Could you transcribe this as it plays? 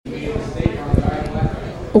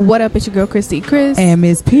What up? It's your girl Chris and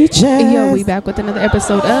Miss Peaches. Yo, we back with another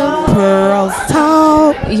episode of Pearls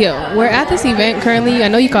Talk. Yo, we're at this event currently. I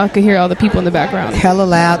know you all can hear all the people in the background. Hella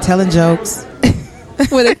loud, telling jokes.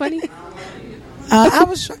 Were they funny? I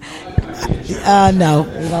was no.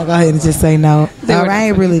 We're gonna go ahead and just say no. I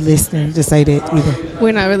ain't really listening. Just say that either.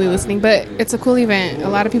 We're not really listening, but it's a cool event. A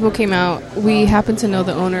lot of people came out. We happen to know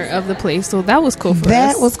the owner of the place, so that was cool for us.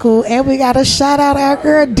 That was cool. And we got a shout out our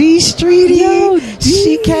girl D Street.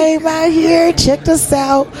 She came out here, checked us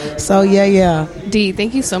out. So yeah. D,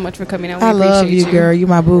 thank you so much for coming out. I love you, girl. You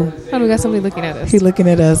my boo. Oh, we got somebody looking at us. He looking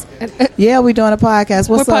at us. Yeah, we doing a podcast.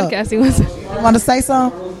 What's We're up? podcasting. What's up? Want to say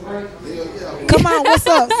something? Come on, what's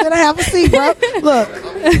up? Sit and have a seat, bro. Look,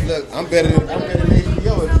 I'm better than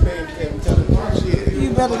HBO if you paying shit. You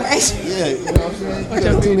better than HBO. Yeah, you know what I'm saying? You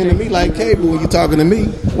gotta tune into me like cable when you talking to me.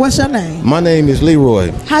 What's your name? My name is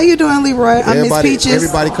Leroy. How you doing, Leroy? I'm Miss Peaches.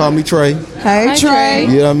 Everybody call me Trey. Hey, Hi, Trey.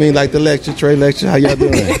 You know what I mean? Like the lecture, Trey lecture. How y'all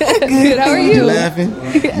doing? Good. How are you? You laughing?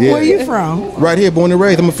 Yeah. Where you from? Right here, born and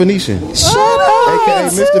raised. I'm a Phoenician. Shut up. AKA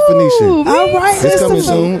Mr. Phoenician. All right, It's Mr. coming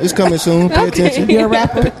soon. It's coming soon. Pay attention. You're a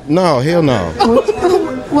rapper? No, hell no.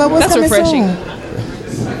 Well, what's That's coming refreshing. soon?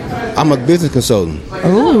 I'm a business consultant.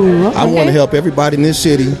 Ooh, okay. I want to help everybody in this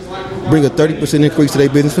city bring a 30% increase to their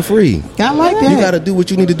business for free. I like that. You got to do what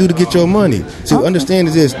you need to do to get your money. So understand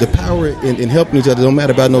is this, the power in helping each other don't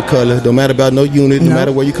matter about no color, don't matter about no unit, no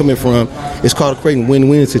matter where you're coming from. It's called creating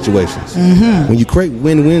win-win situations. Mm-hmm. When you create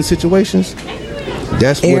win-win situations,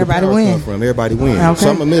 that's where everybody the power win. comes from. Everybody wins. Okay. So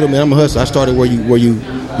I'm a middleman. I'm a hustler. I started where you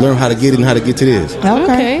learn how to get it and how to get to this.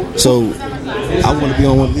 Okay. So I want to be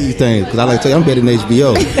on one of these things because I like to tell you I'm better than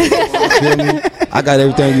HBO. Feel me? I got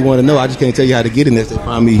everything you want to know. I just can't tell you how to get in there. They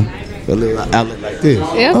find me a little outlet like this.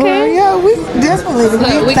 Yeah, okay. Yeah, we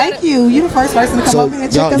definitely. Thank you. You the first person to come So over here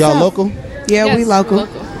and check us y'all out. local? Yeah, Yes, we local.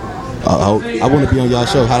 I want to be on y'all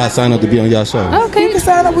show. How do I sign up to be on y'all show? Okay. You can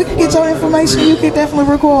sign up. We can get your information. You can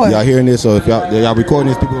definitely record. Y'all hearing this? So if y'all recording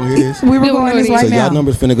this, people gonna hear this. We recording this right So now. y'all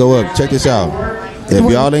numbers finna go up. Check this out. If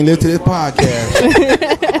y'all ain't listened to this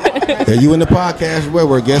podcast, and you in the podcast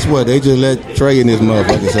where guess what? They just let Trey in this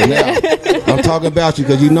motherfucker. So now I'm talking about you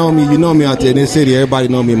because you know me out there in this city. Everybody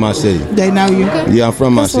know me in my city. They know you. Yeah, I'm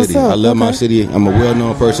from my That's what's city. up. I love my Okay. city. I'm a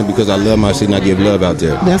well-known person because I love my city and I give love out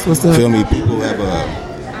there. That's what's up. Feel me? People have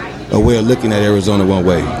a way of looking at Arizona one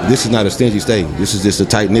way. This is not a stingy state. This is just a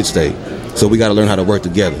tight-knit state. So we got to learn how to work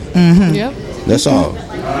together. Mm-hmm. Yep. That's all.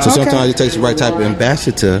 So sometimes it takes the right type of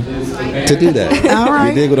ambassador to do that. All right.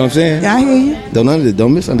 You dig what I'm saying? I hear you. Don't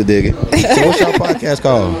misunderdig it. So what's your podcast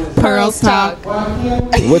called? Pearls Talk.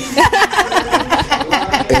 What?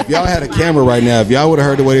 If y'all had a camera right now, if y'all would have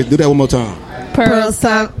heard the way they do that one more time. Pearls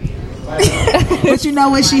Talk. But you know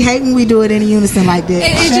what? She hate when we do it in unison like that.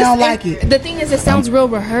 She don't like it. The thing is, it sounds real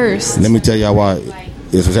rehorsed. Let me tell y'all why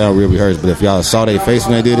it sound real rehearsed, but if y'all saw their face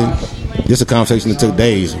when they did it, this is a conversation that took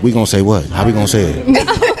days. We gonna say what? How we gonna say it?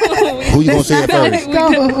 Who you gonna say it first?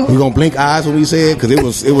 We gonna blink eyes when we say it because it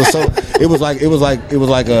was like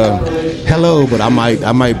hello, but I might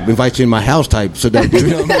invite you in my house type. So that, you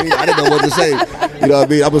know what I mean? I didn't know what to say. You know what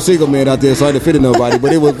I mean? I'm a single man out there, so I didn't fit in nobody.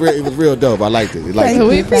 But it was real dope. I liked it. We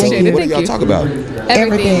appreciate it. What do Thank y'all you. talk about?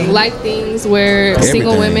 Everything. Life things where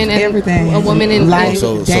single women and Everything. a woman in Life.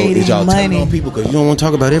 So Dating, is y'all money. telling on people because you don't want to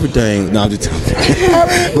talk about everything? No, I'm just telling.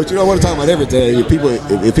 But you don't want to talk about everything.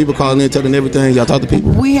 If people calling in telling everything, y'all talk to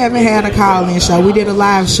people. We haven't had a call-in show. We did a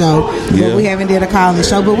live show, but we haven't did a call-in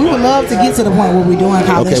show. But we would love to get to the point where we're doing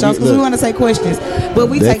call-in shows because we want to take questions. But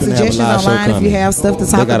we take suggestions online if you have stuff to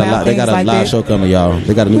talk about. They got a live show coming, y'all.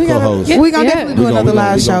 They got a new co-host. We're going to definitely do another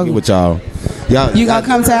live show. Get with y'all. You going to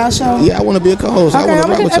come to our show? Yeah, I want to be a co-host. Okay, I want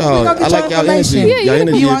to rock with y'all. I like y'all energy. Y'all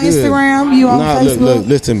energy You on is good. Instagram? You on Facebook? Look,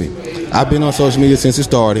 listen to me. I've been on social media since it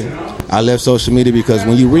started. I left social media because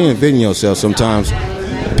when you reinventing yourself, sometimes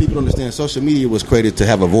people don't understand social media was created to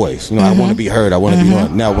have a voice. You know, I want to be heard. I want to be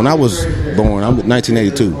known. Now, when I was born, I'm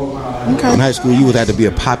 1982. Okay. In high school, you would have to be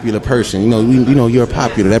a popular person. You know, you're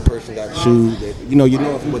popular. That person got shoes. You know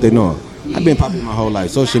what they know. I've been popular my whole life.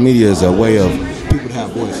 Social media is a way of people to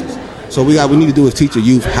have voices. So we need to do is teach the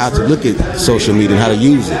youth how to look at social media and how to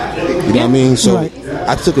use it. You know what I mean? So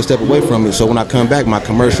I took a step away from it. So when I come back, my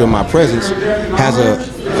commercial, my presence has a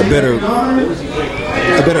better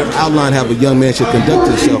outline how a young man should conduct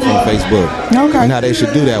himself on Facebook and how they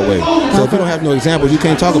should do that way. So if you don't have no examples, you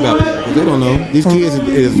can't talk about people because they don't know. These kids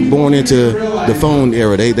is born into the phone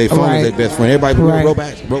era. They phone is their best friend. Everybody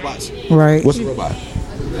robots. Right. What's a robot?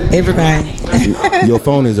 Everything. Your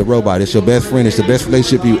phone is a robot. It's your best friend. It's the best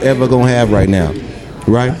relationship you ever gonna have right now.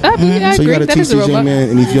 Right? I so you got to that teach these young men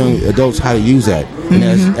and these young adults how to use that. And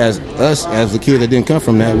as the kid that didn't come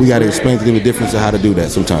from that, we got to explain to them the difference of how to do that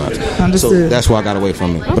sometimes. Understood. So that's why I got away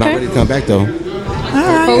from it. But I'm ready to come back, though. All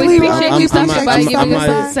right. Well, we appreciate you stopping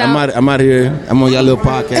by. I'm out here. I'm on y'all little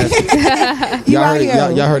podcast.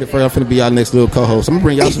 y'all heard it first. I'm finna be y'all next little co-host. I'm gonna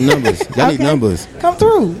bring y'all some numbers. Y'all need numbers. Come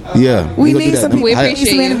through. Yeah. We need some people. We appreciate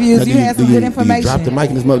some interviews. You had some good information. Drop the mic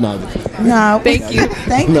in this mug. No. Thank you.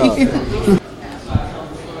 Thank you.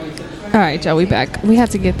 All right, y'all, we back. We have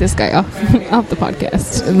to get this guy off the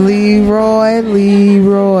podcast. Leroy.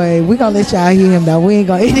 We gonna let y'all hear him though. We ain't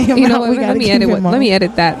gonna edit him you know out. What, let me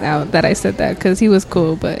edit that out that I said that because he was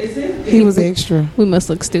cool, but he was extra. We must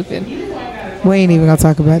look stupid. We ain't even gonna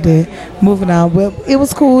talk about that. Moving on, but it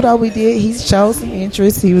was cool though. We did. He showed some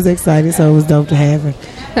interest. He was excited, so it was dope to have him.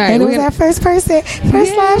 All right, and it was our first live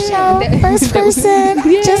show. First person,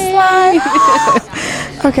 just live.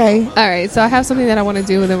 Okay. All right. So I have something that I want to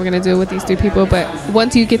do, and then we're gonna do it with these 3 people. But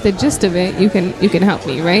once you get the gist of it, you can help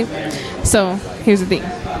me, right? So here's the thing.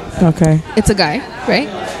 Okay. It's a guy, right?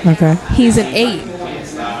 Okay. He's an 8.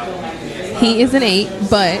 He is an 8,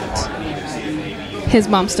 but his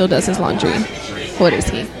mom still does his laundry. What is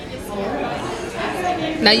he?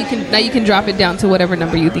 Now you can drop it down to whatever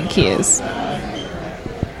number you think he is.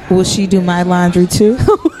 Will she do my laundry too?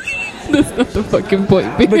 That's not the fucking point,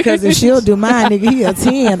 bitch. Because if she'll do mine, nigga, he a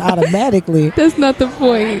 10 automatically. That's not the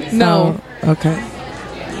point. No. Okay.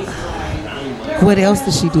 What else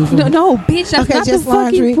does she do for me? No, bitch. That's not just the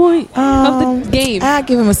laundry. fucking point of the game. I'll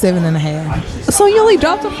give him a 7.5. So you only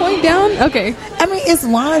dropped a point down? Okay. I mean, it's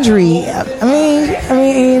laundry. I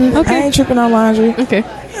mean, okay. I ain't tripping on laundry. Okay.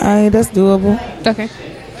 That's doable. Okay.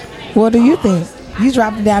 What do you think? You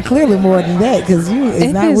dropped it down clearly more than that because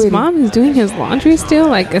if not his mom is doing his laundry still,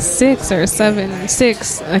 like a 6 or a 7,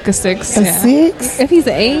 6, like a 6. A 6? If he's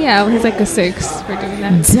an 8, yeah, he's like a 6 for doing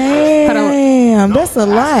that. Damn, that's a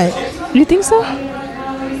lot. You think so?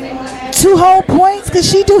 2 whole points because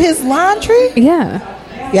she do his laundry? Yeah.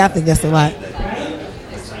 Yeah, I think that's a lot.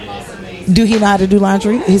 Do he know how to do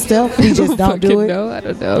laundry himself? He just don't do it? No, I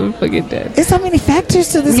don't know. I'm fucking dead. There's so many factors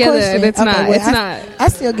to this question. It's not. I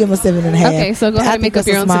still give him a 7.5. Okay, so go ahead and make up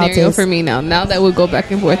your own scenario for me now. Now that we'll go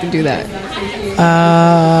back and forth and do that.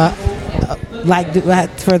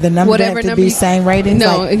 For the number whatever to number be same ratings?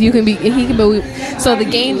 No, if you can be, he can be. So the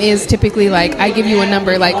game is typically like I give you a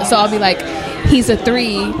number, like so I'll be like, he's a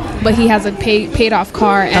 3, but he has a paid off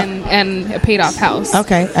car and a paid off house.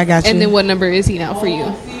 Okay, I got you. And then what number is he now for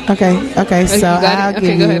you? Okay. So I'll give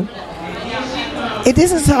you. Go ahead.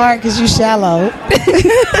 This is hard because you're shallow.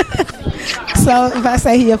 So if I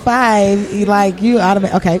say he a 5, you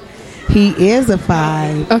automatically. Okay, he is a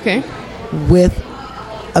 5. Okay. With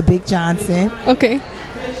a Big Johnson. Okay.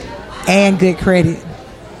 And good credit.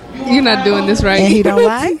 You're not doing this right. And he don't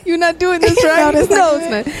lie? You're not doing this right. No, it's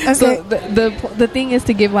not. Okay. So the thing is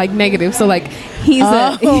to give like negative. So like he's you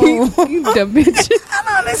dumb bitch. I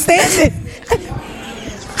don't understand it.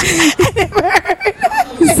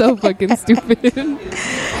 He's so fucking stupid.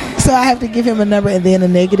 So I have to give him a number and then a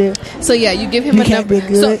negative. So yeah, you give him a number. Be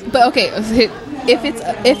good. So, but okay, if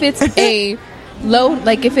it's a low,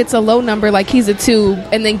 like if it's a low number, like he's a 2,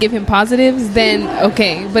 and then give him positives, then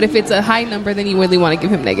okay. But if it's a high number, then you really want to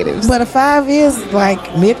give him negatives. But a 5 is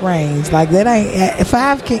like mid range, like that ain't.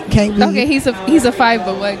 5 can't be. Okay, he's a 5,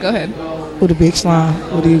 but what? Go ahead. With a big slime,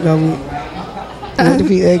 what do you go with? If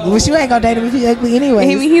he ugly. Well, you ain't gonna date him if he ugly anyway. I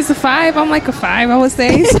mean, he's a 5. I'm like a 5, I would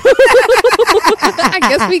say. I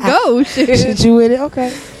guess we go. Shit. Should you with it?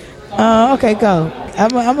 Okay. Okay, go. I'm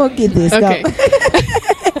gonna get this. Okay. Go.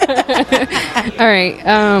 All right.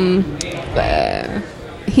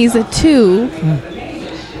 He's a 2,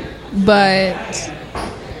 but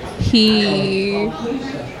he.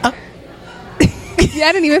 Yeah,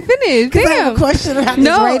 I didn't even finish. Damn. I have a question about his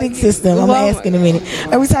rating system. I'm gonna ask in a minute.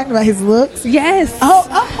 Are we talking about his looks? Yes.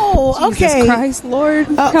 Oh, okay. Jesus Christ, Lord,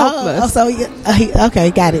 help us. So okay,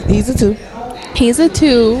 got it. He's a 2. He's a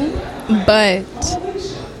 2, but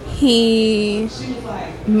he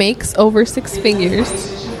makes over 6 figures,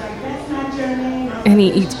 and he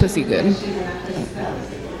eats pussy good.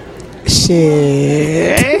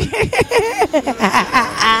 Shit.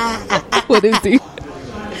 What is he?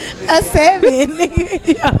 A 7.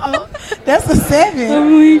 Yo, that's a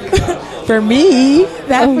 7. For me,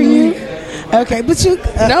 not for you. Okay, but you.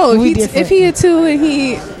 No, if he a 2 and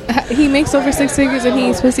he makes over 6 figures and he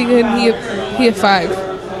eats pussy good, he a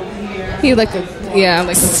 5. He like a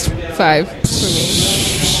 5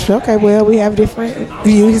 for me. Okay, well we have different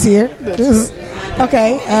views here.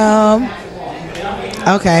 Okay,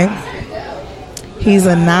 okay. He's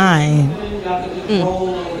a 9.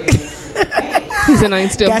 He's annoying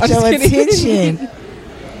still. Got your attention.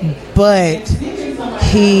 But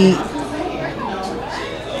he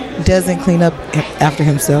doesn't clean up after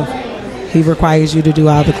himself. He requires you to do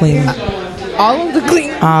all the cleaning. All of the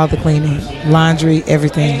cleaning? All the cleaning. Laundry,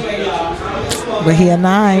 everything. But he a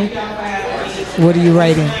 9. What are you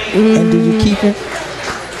rating? And do you keep him?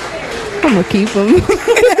 I'm going to keep him.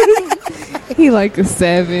 He like a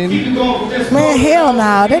 7. Man, hell no.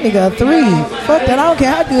 That nigga a 3. Fuck that. I don't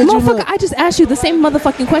care how good you look. I just asked you the same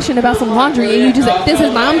motherfucking question about some laundry, and you just like, does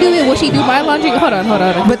his mom do it? Will she do my laundry? Hold on.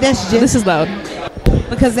 But that's just... This is loud.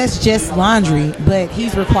 Because that's just laundry, but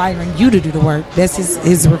he's requiring you to do the work. That's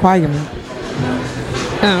his requirement.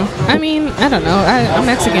 Oh, I mean, I don't know. I'm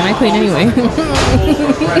Mexican. I clean anyway.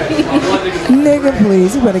 Nigga,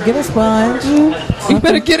 please. You better get a sponge. You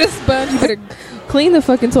better get a sponge. You better clean the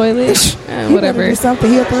fucking toilet. Whatever. Do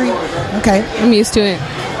something. Here, 3. Okay. I'm used to it.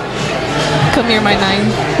 Come here, my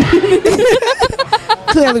 9.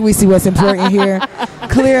 Clearly, we see what's important here.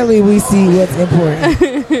 Clearly, we see what's important.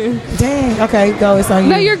 Dang. Okay, go. It's on you.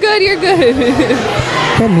 No, you're good. You're good.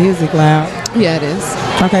 That music loud. Yeah, it is.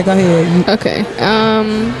 Okay, go ahead. Okay. I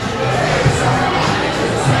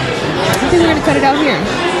think we're gonna cut it out here.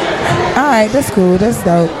 All right, that's cool. That's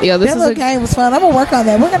dope. Yeah, that little game was fun. I'm gonna work on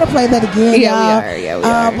that. We're gonna play that again, y'all. We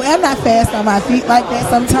are. But I'm not fast on my feet like that.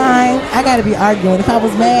 Sometimes I gotta be arguing. If I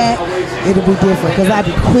was mad, it'll be different because I'd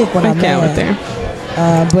be quick when I'm mad. With there.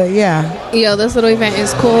 But yeah. Yo, this little event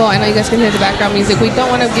is cool. I know you guys can hear the background music. We don't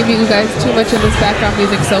want to give you guys too much of this background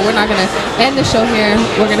music, so we're not gonna end the show here.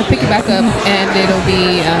 We're gonna pick it back up, and it'll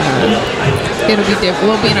be different.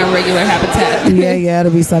 We'll be in our regular habitat. yeah,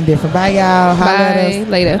 it'll be something different. Bye, y'all. Bye.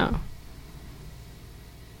 Later.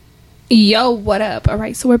 Yo, what up? All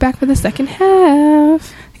right, so we're back for the second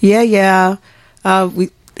half. Yeah. We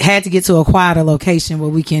had to get to a quieter location where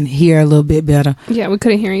we can hear a little bit better. Yeah, we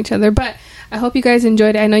couldn't hear each other, but I hope you guys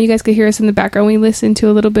enjoyed it. I know you guys could hear us in the background. We listened to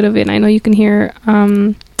a little bit of it, and I know you can hear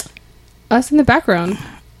us in the background.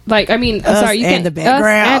 Like, I mean, I'm sorry, you can't. The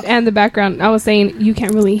background. And the background. I was saying you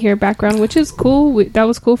can't really hear background, which is cool. That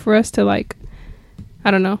was cool for us to, like,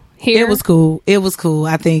 I don't know, hear. It was cool.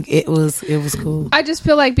 I think it was cool. I just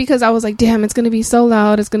feel like because I was like, damn, it's going to be so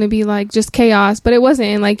loud. It's going to be like just chaos. But it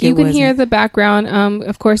wasn't. Like, you can hear the background.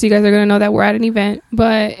 Of course, you guys are going to know that we're at an event.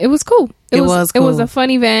 But it was cool. It was cool. It was a fun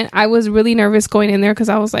event. I was really nervous going in there because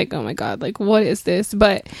I was like, oh my God, like, what is this?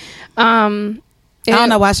 But I don't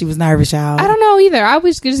know why she was nervous, y'all. I don't know either. I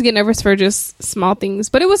was just get nervous for just small things.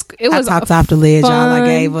 But it was I talked off the ledge, y'all. I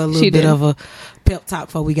gave her a little bit of a pep talk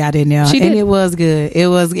before we got in there. And it was good.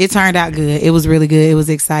 It turned out good. It was really good. It was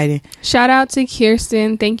exciting. Shout out to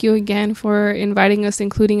Kirsten. Thank you again for inviting us,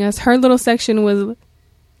 including us. Her little section was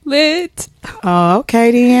lit. Oh,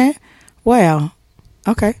 okay then. Well,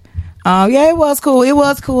 okay. Yeah, it was cool. It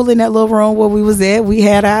was cool in that little room where we was at. We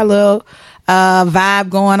had our little vibe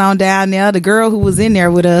going on down there. The girl who was in there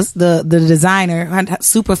with us, the designer,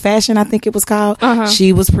 Super Fashion, I think it was called.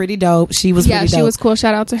 She was pretty dope. She was cool.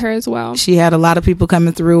 Shout out to her as well. She had a lot of people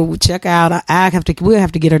coming through. Check out. We'll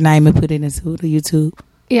have to get her name and put it into the YouTube.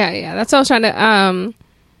 Yeah. That's what I was trying to.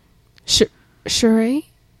 Sheree.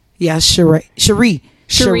 Yeah, Sheree.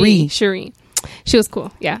 She was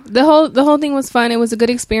cool. Yeah, the whole thing was fun. It was a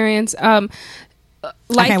good experience. I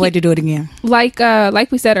can't wait to do it again. Like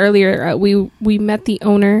we said earlier, we met the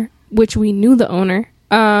owner, which we knew the owner.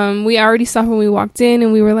 We already saw her when we walked in,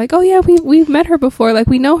 and we were like, oh yeah, we've met her before. Like,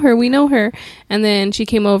 we know her. And then she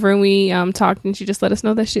came over and we talked, and she just let us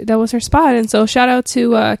know that was her spot. And so shout out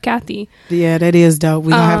to Kathy. Yeah, that is dope.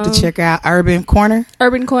 We're gonna have to check out Urban Corner.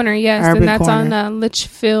 Yes, and that's on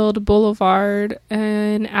Litchfield Boulevard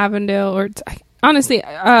in Avondale, or honestly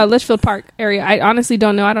Litchfield Park area. I honestly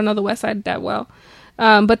don't know. I don't know the west side that well.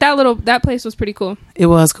 But that place was pretty cool. It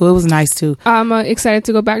was cool. It was nice too. I'm excited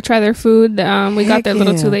to go back, try their food. We got there a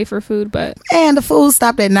little too late for food, and the food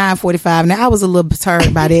stopped at 9:45. Now I was a little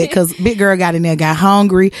perturbed by that because big girl got in there, got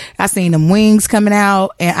hungry. I seen them wings coming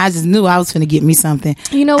out, and I just knew I was finna get me something.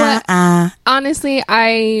 You know what? Honestly,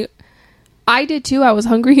 I did too. I was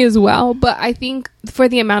hungry as well, but I think for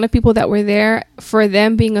the amount of people that were there, for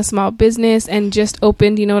them being a small business and just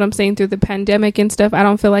opened, you know what I'm saying, through the pandemic and stuff, I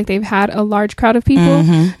don't feel like they've had a large crowd of people.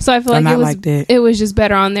 So I feel like it was just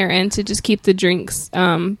better on their end to just keep the drinks.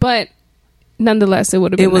 But nonetheless, it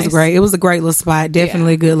would have been nice. Great. It was a great little spot.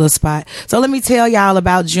 Definitely a good little spot. So let me tell y'all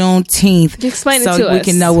about Juneteenth. Explain it to us. So we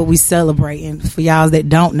can know what we celebrating. For y'all that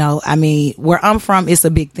don't know, I mean, where I'm from, it's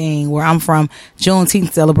a big thing. Where I'm from,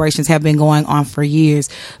 Juneteenth celebrations have been going on for years.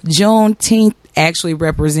 Juneteenth actually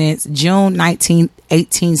represents June 19th,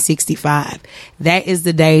 1865. That is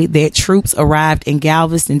the day that troops arrived in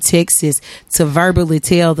Galveston, Texas, to verbally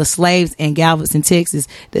tell the slaves in Galveston, Texas,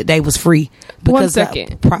 that they was free. One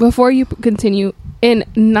second. Before you continue, in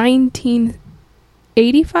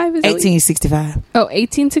 1885 is 1865. Oh,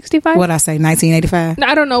 1865? What'd I say? 1985?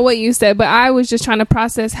 I don't know what you said, but I was just trying to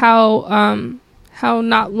process how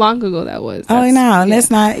not long ago that was.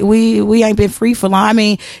 That's not. We ain't been free for long. I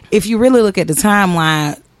mean, if you really look at the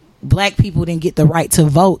timeline, black people didn't get the right to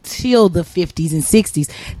vote till the 50s and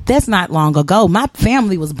 60s. That's not long ago. My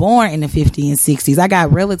family was born in the 50s and 60s. I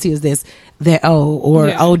got relatives that old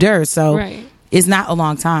or older, so it's not a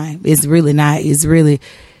long time. It's really not. It's really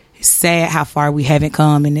sad how far we haven't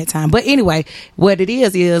come in that time. But anyway, what it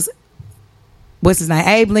is what's his name?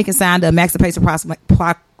 Abe Lincoln signed the Emancipation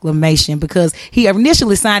Proclamation because he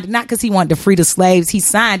initially signed it not because he wanted to free the slaves. He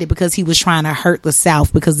signed it because he was trying to hurt the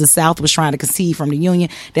South, because the South was trying to concede from the Union.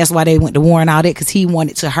 That's why they went to war and all that, because he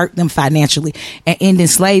wanted to hurt them financially, and ending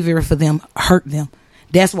slavery for them hurt them.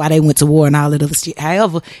 That's why they went to war and all that other shit.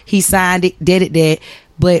 However, he signed it, did it,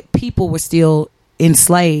 but people were still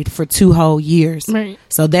enslaved for 2 whole years. Right.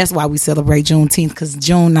 So that's why we celebrate Juneteenth, because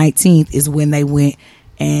June 19th is when they went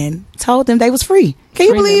and told them they was free. Can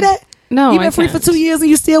you believe that? No, you been free for 2 years and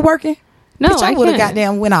you still working? No, bitch, I would have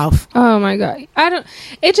goddamn went off. Oh my god, I don't.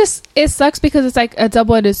 It sucks because it's like a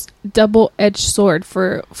double-edged sword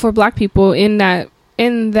for black people in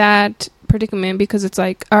that predicament, because it's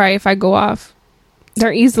like, all right, if I go off,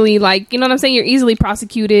 they're easily, like, you know what I'm saying, you're easily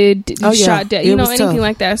prosecuted, shot dead, you know, anything tough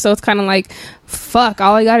like that. So it's kind of like, fuck,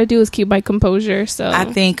 all I gotta do is keep my composure. So I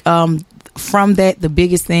think from that, the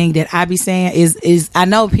biggest thing that I be saying is I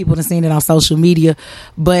know people have seen it on social media,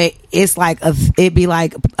 but it's like it'd be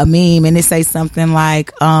like a meme, and it say something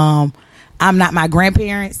like I'm not my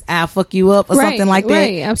grandparents, I'll fuck you up, or something like that.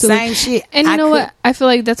 Right, absolutely. Same shit. And you know what, I feel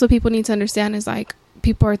like that's what people need to understand is, like,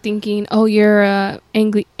 people are thinking, oh, you're a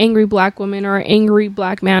angry black woman or an angry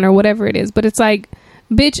black man or whatever it is, but it's like,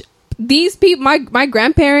 bitch, these people, my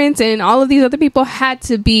grandparents and all of these other people had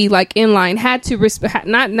to be, like, in line, had to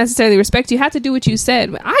not necessarily respect you, had to do what you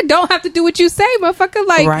said. I don't have to do what you say, motherfucker.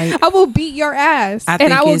 Like, right. I will beat your ass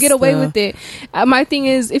and I will get away with it. My thing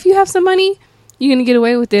is, if you have some money, you're gonna get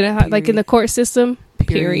away with it, like in the court system,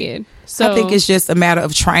 period. So I think it's just a matter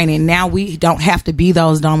of training. Now we don't have to be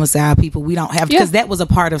those domicile people. We don't have, because that was a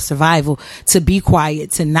part of survival, to be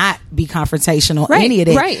quiet, to not be confrontational, any of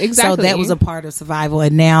that. Right, exactly. So that was a part of survival.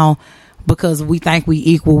 And now, because we think we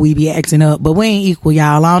equal, we be acting up, but we ain't equal,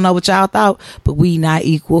 y'all. I don't know what y'all thought, but we not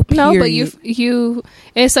equal. Period. No, but you.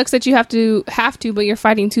 It sucks that you have to, but you're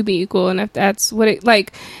fighting to be equal. And if that's what it,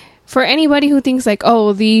 like, for anybody who thinks like,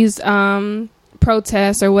 oh, these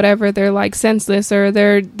protests or whatever, they're like senseless, or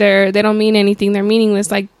they don't mean anything, they're meaningless.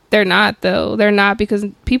 Like, they're not, though. They're not, because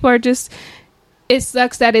people are just, it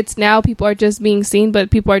sucks that it's now people are just being seen, but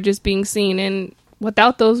people are just being seen, and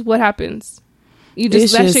without those, what happens?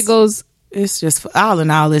 Shit goes. It's just, all in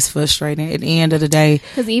all, it's frustrating at the end of the day,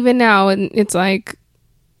 because even now it's like,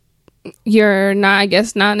 you're not, I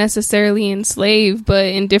guess, not necessarily enslaved, but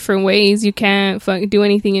in different ways you can't do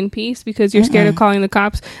anything in peace because you're scared of calling the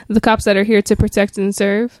cops that are here to protect and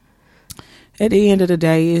serve. At the end of the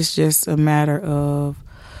day, it's just a matter of,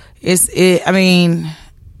 I mean,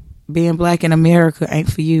 being black in America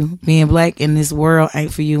ain't for you. Being black in this world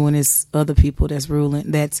ain't for you when it's other people that's ruling,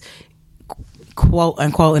 that's quote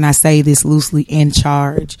unquote, and I say this loosely, in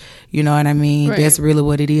charge. You know what I mean? Right. That's really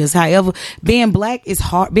what it is. However, being black is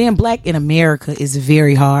hard. Being black in America is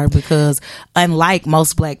very hard, because unlike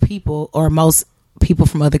most black people or most people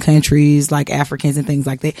from other countries like Africans and things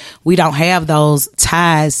like that, we don't have those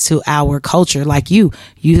ties to our culture. Like you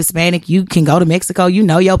Hispanic, you can go to Mexico, you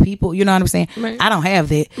know your people, you know what I'm saying? Right. I don't have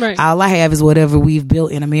that. Right. All I have is whatever we've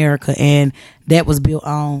built in America, and that was built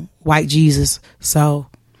on white Jesus. So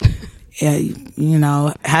yeah, you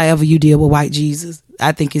know, however you deal with white Jesus,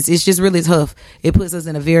 I think it's just really tough. It puts us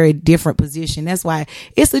in a very different position. That's why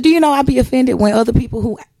do you know, I be offended when other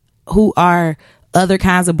people who are other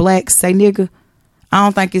kinds of blacks say nigga. I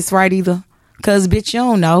don't think it's right either. Cause bitch, you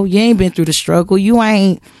don't know. You ain't been through the struggle. You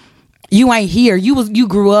ain't here. You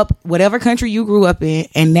grew up whatever country you grew up in,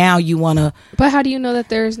 and now you wanna. But how do you know that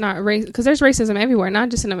there's not race? Because there's racism everywhere, not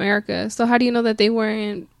just in America. So how do you know that they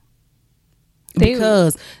weren't?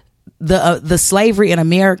 Because the slavery in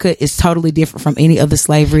America is totally different from any other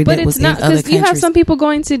slavery that was in other countries. You have some people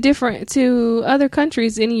going to other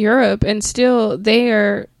countries in Europe, and still they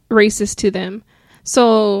are racist to them.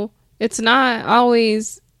 So it's not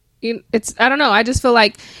always it's, I don't know. I just feel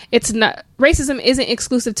like it's not, racism isn't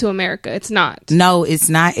exclusive to America. It's not. No, it's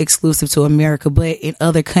not exclusive to America, but in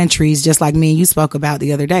other countries, just like me and you spoke about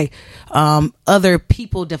the other day, other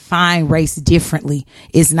people define race differently.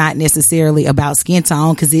 It's not necessarily about skin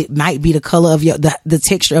tone, because it might be the color of the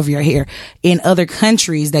texture of your hair. In other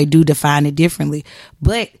countries, they do define it differently,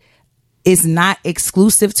 but it's not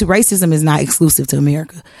exclusive to, racism is not exclusive to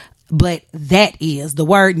America. But that is the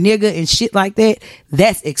word nigga and shit like that.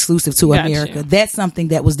 That's exclusive to America. That's something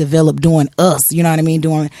that was developed during us. You know what I mean?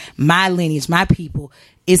 During my lineage, my people.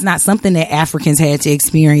 It's not something that Africans had to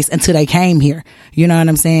experience until they came here. You know what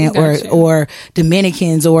I'm saying? Or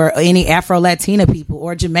Dominicans or any Afro-Latina people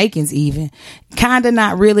or Jamaicans even. Kind of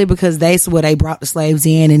not really, because that's where they brought the slaves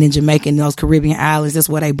in, and in Jamaica and those Caribbean islands, that's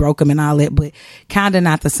where they broke them and all that. But kind of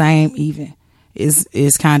not the same even.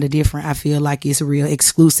 Is kind of different. I feel like it's real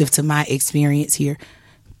exclusive to my experience here.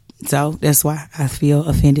 So that's why I feel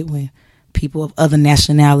offended when people of other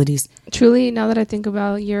nationalities. Truly, now that I think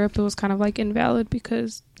about Europe, it was kind of like invalid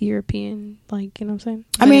because European, like, you know what I'm saying?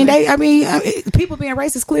 I mean, people being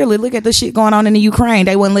racist, clearly. Look at the shit going on in the Ukraine.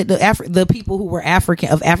 They wouldn't let the people who were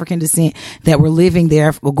African descent that were living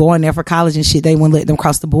there or going there for college and shit, they wouldn't let them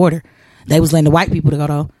cross the border. They was letting the white people to go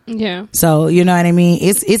though. Yeah. So, you know what I mean?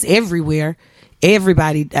 It's everywhere.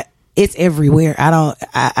 Everybody, it's everywhere.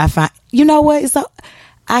 I find, you know what?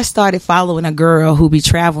 I started following a girl who be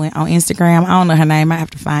traveling on Instagram. I don't know her name. I have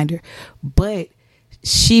to find her, but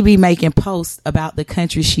she be making posts about the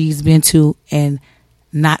country she's been to and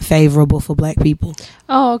not favorable for black people.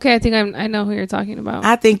 Oh, okay. I think I know who you're talking about.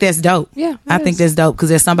 I think that's dope. Yeah, I think that's dope, because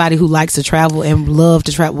there's somebody who likes to travel and love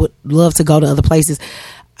to travel, love to go to other places.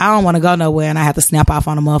 I don't want to go nowhere and I have to snap off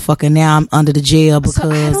on a motherfucker. Now I'm under the jail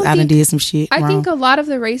because I done did some shit wrong. I think a lot of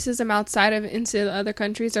the racism outside of into the other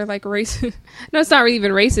countries are like racist. No, it's not really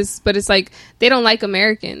even racist, but it's like they don't like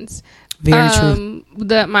Americans. Very true.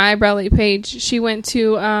 My eyebrow lady page, she went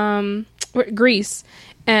to Greece,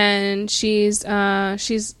 and she's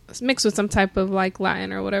mixed with some type of like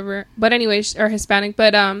Latin or whatever. But anyway, or Hispanic.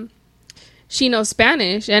 But she knows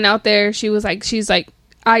Spanish, and out there she's like.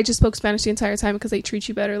 I just spoke Spanish the entire time because they treat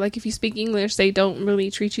you better. Like, if you speak English, they don't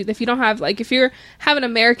really treat you. If you don't have, like, if you have an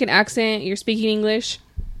American accent, you're speaking English,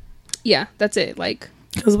 yeah, that's it. Like,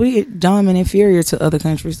 because we dumb and inferior to other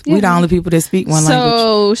countries. Yeah. We the only people that speak one language.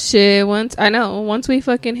 So, shit, once we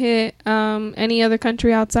fucking hit any other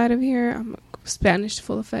country outside of here, I'm Spanish to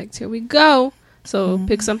full effect. Here we go. So,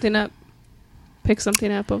 pick something up. Pick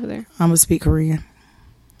something up over there. I'm going to speak Korean.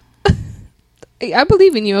 I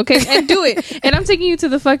believe in you, okay? And do it. And I'm taking you to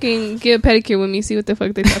the fucking get a pedicure with me. See what the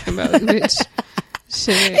fuck they talking about, bitch.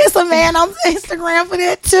 Shit. It's a man on Instagram for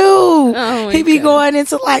that too. Oh, he be going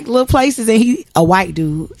into like little places, and he a white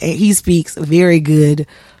dude, and he speaks very good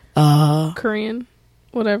Korean,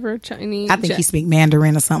 whatever, Chinese. I think he speak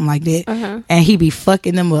Mandarin or something like that. Uh-huh. And he be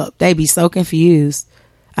fucking them up. They be so confused.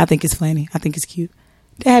 I think it's funny. I think it's cute.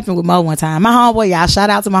 That happened with Mo one time. My homeboy, y'all,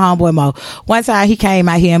 shout out to my homeboy Mo. One time he came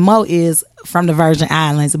out here, and Mo is from the Virgin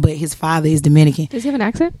Islands, but his father is Dominican. Does he have an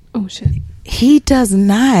accent? Oh shit. He does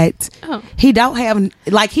not. Oh. He don't have,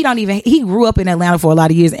 like, he grew up in Atlanta for a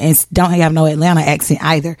lot of years and don't have no Atlanta accent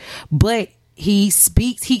either. But he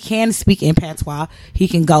can speak in patois.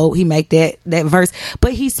 He make that verse,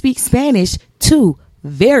 but he speaks Spanish too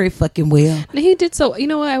very fucking well. He did so. You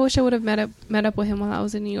know what? I wish I would have met up with him while I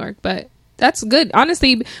was in New York, but that's good,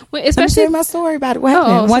 honestly. Especially, let me tell you my story about it. What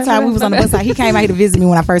happened? One time we was on the bus. He came out here to visit me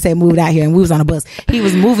when I first had moved out here, and we was on a bus. He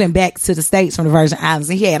was moving back to the States from the Virgin Islands,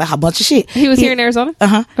 and he had a bunch of shit. He was here in Arizona?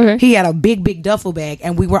 Uh-huh. Okay. He had a big duffel bag,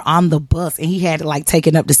 and we were on the bus, and he had to like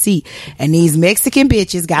taking up the seat. And these Mexican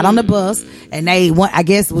bitches got on the bus, and I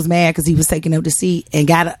guess was mad because he was taking up the seat, and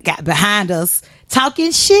got behind us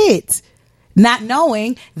talking shit. Not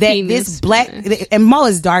knowing that this black, and Mo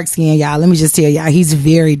is dark skinned, y'all. Let me just tell y'all, he's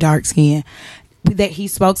very dark skinned. That he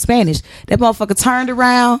spoke Spanish. That motherfucker turned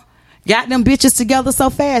around, got them bitches together so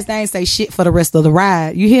fast they ain't say shit for the rest of the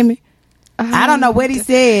ride. You hear me? I don't know what he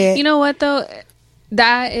said. You know what though?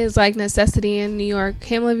 That is like necessity in New York.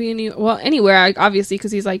 Him living in New York, well, anywhere obviously,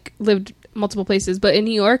 because he's like lived multiple places. But in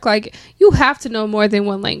New York, like, you have to know more than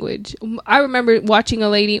one language. I remember watching a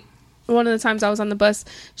lady. One of the times I was on the bus,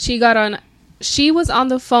 she was on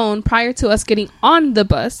the phone prior to us getting on the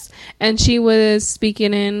bus, and she was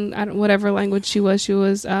speaking in whatever language she was. She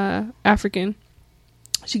was African.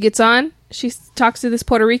 She gets on. She talks to this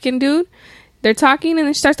Puerto Rican dude. They're talking, and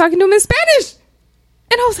then she starts talking to him in Spanish.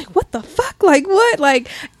 And I was like, what the fuck? Like, what? Like,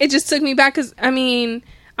 it just took me back because, I mean,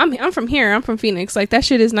 I'm from here. I'm from Phoenix. Like, that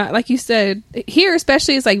shit is not, like you said, here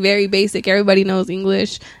especially, it's like very basic. Everybody knows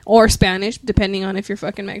English or Spanish, depending on if you're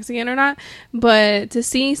fucking Mexican or not. But to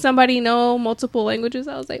see somebody know multiple languages,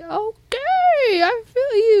 I was like, okay, I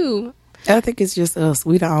feel you. I think it's just us.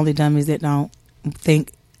 We the only dummies that don't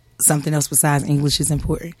think something else besides English is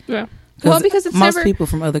important. Yeah. Well, because it's most people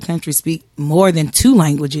from other countries speak more than 2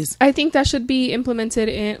 languages. I think that should be implemented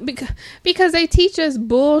in because they teach us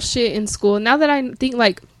bullshit in school. Now that I think,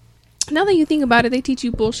 like, now that you think about it, they teach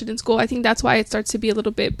you bullshit in school. I think that's why it starts to be a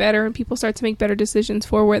little bit better, and people start to make better decisions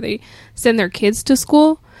for where they send their kids to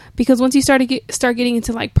school. Because once you start getting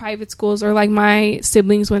into like private schools, or like my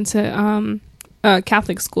siblings went to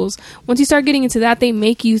Catholic schools. Once you start getting into that, they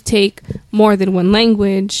make you take more than one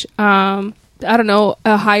language. I don't know,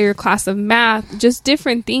 a higher class of math, just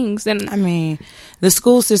different things. And I mean, the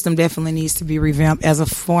school system definitely needs to be revamped as a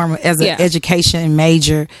form, as an education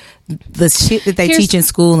major. The shit that they teach in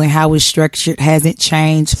school and how it's structured hasn't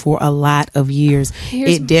changed for a lot of years.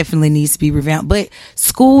 It definitely needs to be revamped. But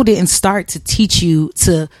school didn't start to teach you,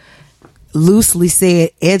 to loosely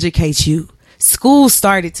said, educate you. School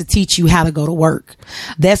started to teach you how to go to work.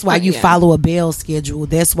 That's why you follow a bell schedule.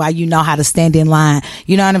 That's why you know how to stand in line.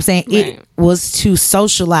 You know what I'm saying? Right. It was to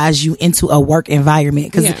socialize you into a work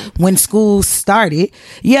environment. Because when school started,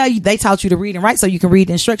 they taught you to read and write so you can read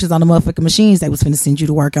the instructions on the motherfucking machines they was finna send you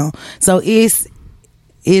to work on. So it's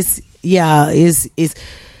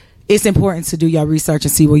important to do your research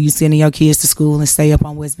and see where you sending your kids to school and stay up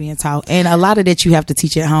on what's being taught. And a lot of that you have to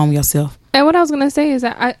teach at home yourself. And what I was going to say is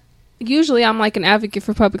that usually I'm like an advocate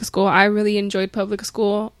for public school. I really enjoyed public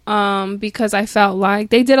school because I felt like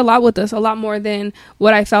they did a lot with us, a lot more than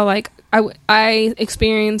what I felt like I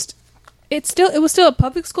experienced. It was still a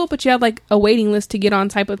public school, but you had like a waiting list to get on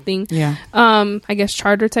type of thing. Yeah. I guess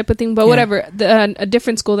charter type of thing, but whatever. A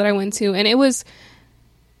different school that I went to, and it was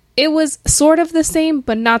sort of the same,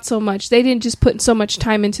 but not so much. They didn't just put so much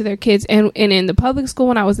time into their kids. And in the public school,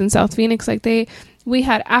 when I was in South Phoenix, like we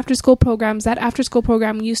had after school programs. That after school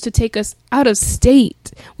program used to take us out of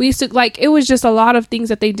state. We used to, like, it was just a lot of things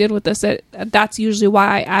that they did with us. That's usually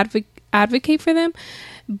why I advocate for them.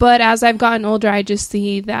 But as I've gotten older, I just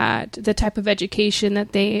see that the type of education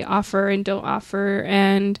that they offer and don't offer,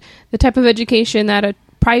 and the type of education that a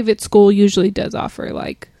private school usually does offer,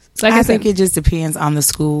 like I think it just depends on the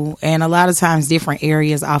school, and a lot of times different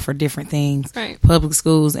areas offer different things. Right. Public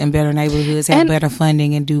schools and better neighborhoods have better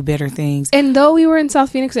funding and do better things. And though we were in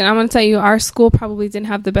South Phoenix, and I'm going to tell you, our school probably didn't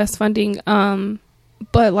have the best funding,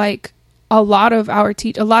 but like a lot of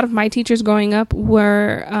my teachers growing up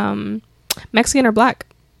were Mexican or Black.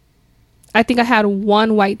 I think I had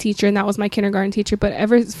one white teacher, and that was my kindergarten teacher. But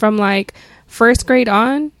ever from like first grade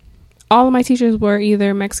on, all of my teachers were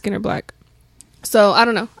either Mexican or Black. So I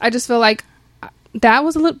don't know. I just feel like that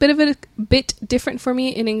was a little bit of a bit different for me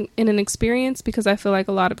in an experience, because I feel like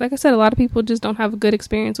like I said, a lot of people just don't have a good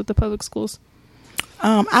experience with the public schools.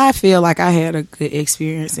 I feel like I had a good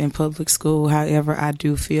experience in public school. However, I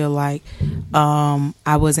do feel like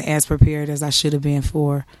I wasn't as prepared as I should have been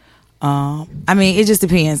for. I mean, it just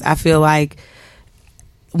depends. I feel like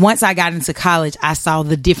once I got into college, I saw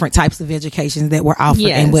the different types of educations that were offered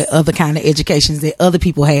and what other kind of educations that other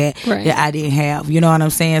people had that I didn't have. You know what I'm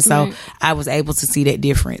saying? So I was able to see that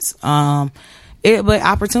difference. But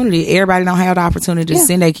opportunity, everybody don't have the opportunity to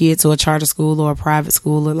send their kid to a charter school or a private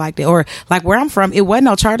school or like that. Or like where I'm from, it wasn't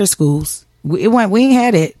no charter schools. We ain't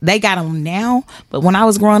had it. They got them now, but when I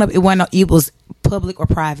was growing up, it was public or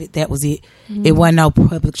private. That was it. Mm-hmm. It wasn't no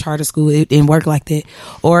public charter school. It didn't work like that.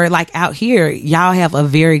 Or like out here, y'all have a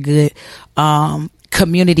very good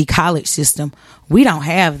community college system. We don't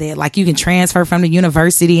have that. Like you can transfer from the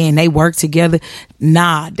university and they work together.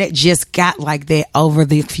 Nah, that just got like that over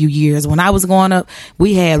the few years. When I was growing up,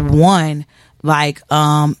 we had one like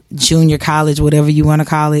junior college, whatever you want to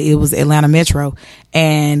call it. It was Atlanta Metro,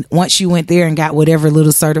 and once you went there and got whatever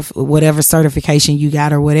little whatever certification you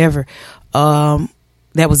got or whatever,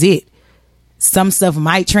 that was it. Some stuff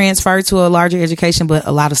might transfer to a larger education, but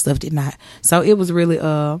a lot of stuff did not. So it was really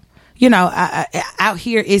out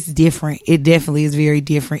here it's different. It definitely is very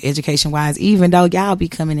different education wise, even though y'all be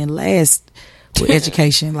coming in last with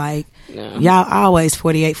education. Like y'all always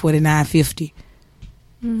 48, 49, 50,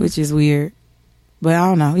 which is weird. But I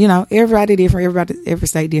don't know. Everybody different. Every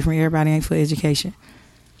state different. Everybody ain't for education.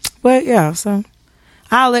 But yeah, so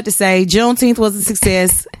I'll let to say Juneteenth was a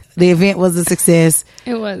success. The event was a success.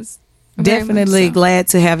 It was. Definitely glad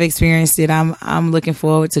to have experienced it. I'm looking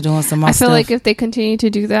forward to doing some more stuff. I feel like if they continue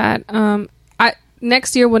to do that,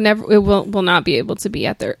 next year will not be able to be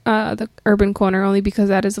at the urban corner, only because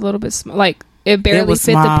that is a little bit like it barely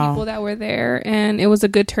fit the people that were there, and it was a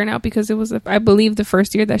good turnout because it was, I believe, the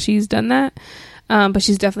first year that she's done that. But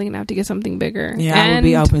she's definitely gonna have to get something bigger. Yeah, I would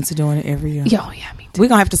be open to doing it every year. Yeah, me too. We're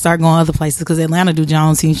gonna have to start going other places because Atlanta do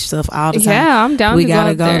Juneteenth stuff all the time. Yeah, I'm down. We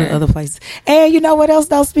gotta go to other places. And you know what else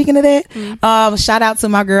though? Speaking of that, shout out to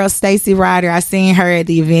my girl Stacy Ryder. I seen her at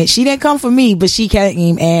the event. She didn't come for me, but she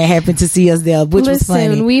came and happened to see us there, which was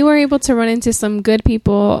funny. We were able to run into some good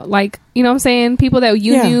people, like, you know what I'm saying, people that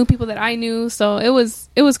you knew, people that I knew. So it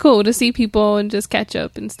was cool to see people and just catch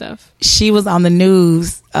up and stuff. She was on the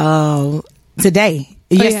news yesterday.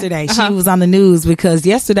 She was on the news because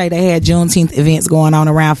yesterday they had Juneteenth events going on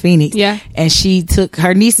around Phoenix. Yeah. And she took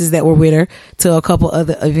her nieces that were with her to a couple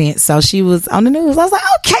other events. So she was on the news. I was like,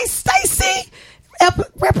 okay, Stacey,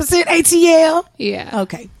 represent ATL. Yeah.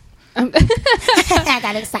 Okay. I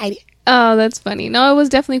got excited. Oh, that's funny. No, it was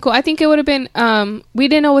definitely cool. I think it would have been, we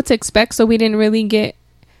didn't know what to expect, so we didn't really get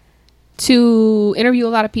to interview a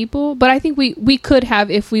lot of people, but I think we could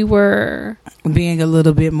have if we were being a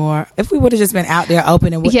little bit more, if we would have just been out there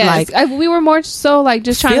open and we were more so like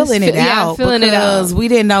just trying filling it out because we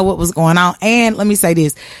didn't know what was going on. And let me say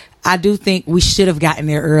this, I do think we should have gotten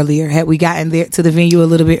there earlier. Had we gotten there to the venue a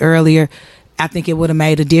little bit earlier, I think it would have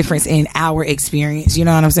made a difference in our experience. You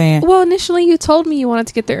know what I'm saying? Well, initially you told me you wanted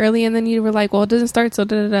to get there early, and then you were like, well, it doesn't start till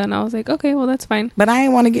da-da-da. And I was like, okay, well, that's fine. But I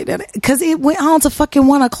didn't want to get there because it went on to fucking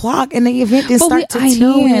 1:00 and the event didn't start till 10. I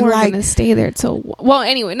know we weren't going to stay there till... Well,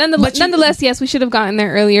 anyway, nonetheless, yes, we should have gotten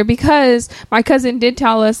there earlier because my cousin did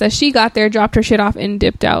tell us that she got there, dropped her shit off, and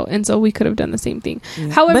dipped out. And so we could have done the same thing. Yeah.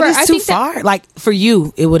 However, but it's too far. Like, for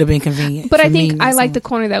you, it would have been convenient. But I think I like the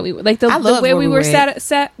corner that we... Like, the way we were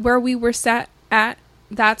sat at...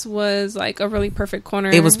 That was like a really perfect corner.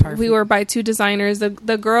 It was perfect. We were by two designers. The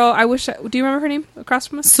girl, do you remember her name across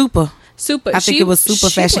from us? Super. I think it was Super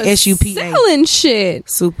Fashion, SUPA. Selling shit.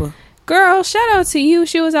 Super. Girl, shout out to you.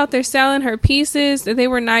 She was out there selling her pieces. They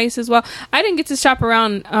were nice as well. I didn't get to shop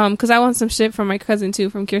around because I want some shit from my cousin too,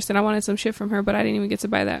 from Kirsten. I wanted some shit from her, but I didn't even get to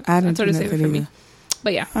buy that. I didn't sort of save it for me.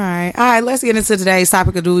 But yeah. All right. Let's get into today's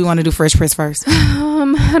topic. Or do we want to do Fresh Press first?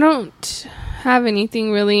 I don't have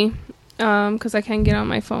anything really. Because I can't get on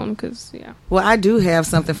my phone. Well, I do have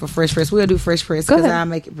something for Fresh Press. We'll do Fresh Press because I'll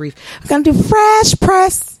make it brief. I'm gonna do Fresh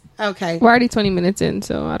Press. Okay, we're already 20 minutes in,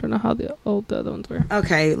 so I don't know how old the other ones were.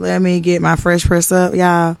 Okay, let me get my Fresh Press up,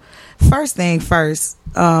 y'all. First thing first,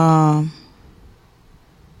 I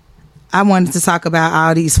wanted to talk about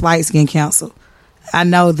all these flights getting canceled. I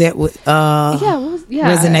know that would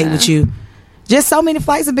resonate with you. Just so many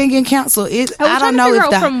flights have been getting canceled. I don't know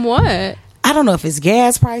if from what. I don't know if it's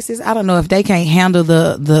gas prices. I don't know if they can't handle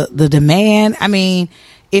the demand. I mean,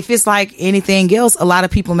 if it's like anything else, a lot of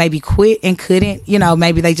people maybe quit and couldn't,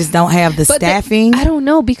 maybe they just don't have the staffing. I don't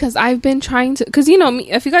know, because I've been trying to, because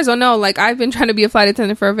if you guys don't know, like, I've been trying to be a flight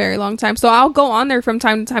attendant for a very long time. So I'll go on there from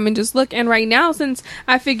time to time and just look. And right now, since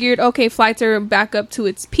I figured, okay, flights are back up to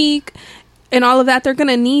its peak and all of that, they're going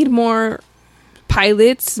to need more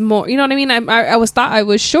pilots, more, you know what I mean? I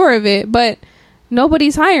was sure of it, but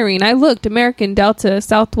nobody's hiring. I looked, American, Delta,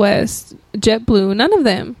 Southwest, JetBlue, none of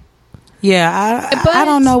them. Yeah, I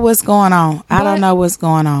don't know what's going on. I don't know what's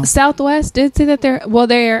going on. Southwest did say that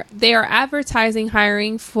they are advertising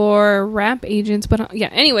hiring for ramp agents, but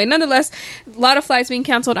anyway, nonetheless, a lot of flights being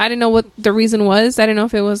canceled. I didn't know what the reason was. I didn't know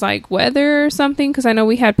if it was like weather or something, because I know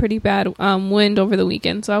we had pretty bad wind over the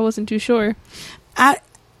weekend, so I wasn't too sure. I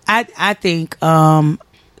think, to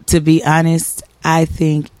be honest, I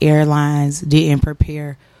think airlines didn't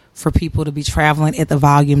prepare for people to be traveling at the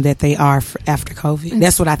volume that they are after COVID.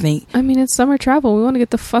 That's what I think. I mean, it's summer travel. We want to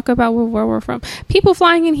get the fuck about where we're from. People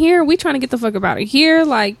flying in here, we trying to get the fuck about it here.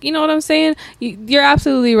 Like, you know what I'm saying? You're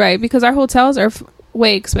absolutely right, because our hotels are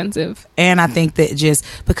way expensive. And I think that just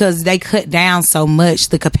because they cut down so much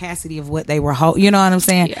the capacity of what they were you know what I'm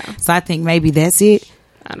saying? Yeah. So I think maybe that's it.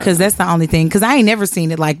 Because that's the only thing. Because I ain't never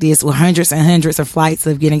seen it like this, with hundreds and hundreds of flights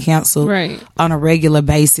of getting canceled on a regular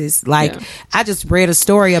basis. Like, I just read a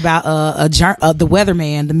story about the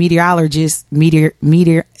weatherman, the meteorologist,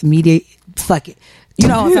 fuck it. You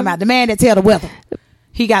know what I'm talking about? The man that tell the weather.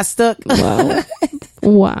 He got stuck.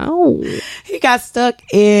 Wow. He got stuck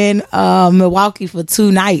in Milwaukee for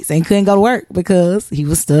 2 nights and couldn't go to work because he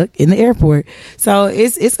was stuck in the airport. So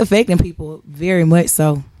it's affecting people very much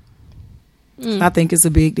so. I think it's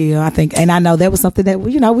a big deal. And I know that was something that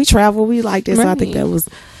we travel, we like this. So I think that was,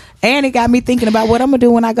 and it got me thinking about what I'm gonna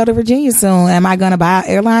do when I go to Virginia soon. Am I gonna buy an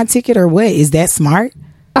airline ticket or what? Is that smart?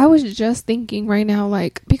 I was just thinking right now,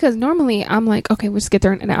 like, because normally I'm like, okay, we'll just get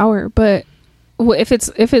there in an hour, but if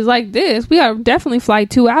it's like this, we gotta definitely fly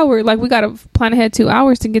 2 hours. Like we gotta plan ahead 2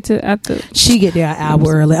 hours to get to at the. She get there an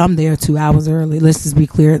hour early. I'm there 2 hours early. Let's just be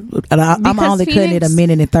clear. I'm only cutting it a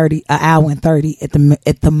minute and 30, an hour and 30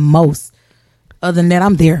 at the most. Other than that,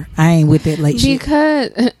 I'm there. I ain't with that late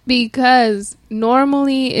shit. Because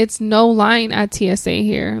normally it's no line at TSA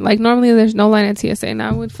here. Like normally there's no line at TSA, and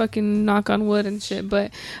I would fucking knock on wood and shit.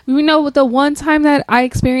 But we know the one time that I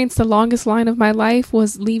experienced the longest line of my life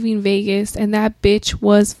was leaving Vegas, and that bitch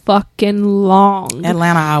was fucking long.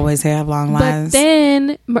 Atlanta always have long lines. But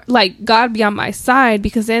then, like, God be on my side,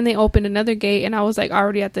 because then they opened another gate, and I was like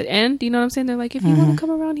already at the end. You know what I'm saying? They're like, if you want to come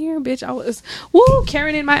around here, bitch, I was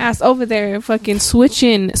carrying in my ass over there, fucking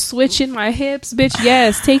switching my hips, bitch.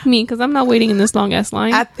 Yes, take me, because I'm not waiting in this long ass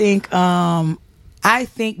line. I think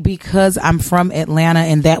because I'm from Atlanta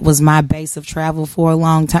and that was my base of travel for a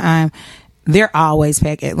long time, they're always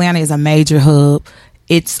packed. Atlanta is a major hub.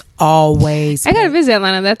 It's always I gotta visit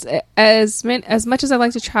Atlanta. That's as much as I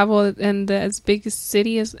like to travel, and as big a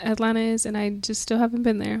city as Atlanta is, and I just still haven't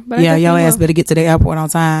been there. But yeah, your ass better get to the airport on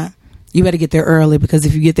time. You better get there early, because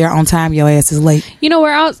if you get there on time, your ass is late. You know,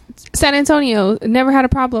 we're out San Antonio. Never had a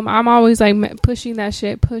problem. I'm always like pushing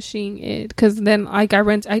it, because then like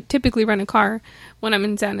I typically rent a car when I'm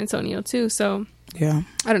in San Antonio too. So yeah,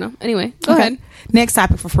 I don't know. Anyway, go ahead. Next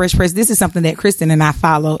topic for Fresh Press. This is something that Kristen and I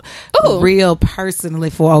followed real personally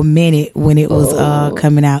for a minute when it was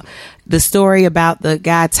coming out. The story about the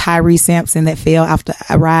guy Tyree Sampson that fell after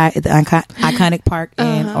a ride at the iconic park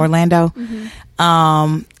in Orlando.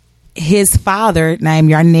 Mm-hmm. His father, named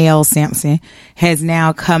Yarnell Sampson, has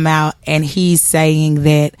now come out, and he's saying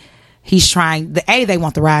that he's trying they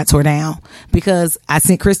want the ride tore down, because I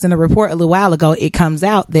sent Kristen a report a little while ago. It comes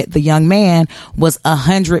out that the young man was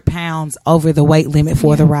 100 pounds over the weight limit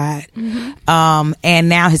for the ride. Mm-hmm. And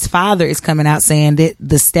now his father is coming out saying that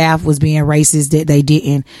the staff was being racist, that they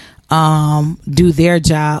didn't do their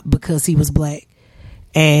job because he was black,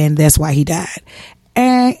 and that's why he died.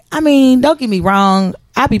 And I mean, don't get me wrong,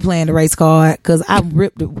 I be playing the race card, because I'm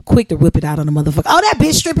quick to whip it out on the motherfucker. Oh, that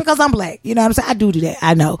bitch stripping because I'm black. You know what I'm saying? I do that.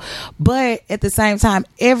 I know. But at the same time,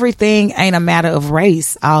 everything ain't a matter of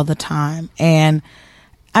race all the time. And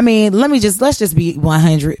I mean, let's just be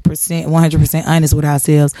 100% honest with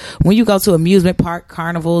ourselves. When you go to amusement park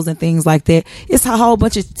carnivals and things like that, it's a whole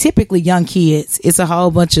bunch of typically young kids. It's a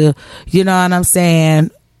whole bunch of, you know what I'm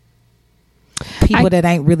saying, people that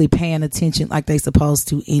ain't really paying attention like they supposed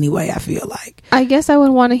to anyway. I feel like, I guess I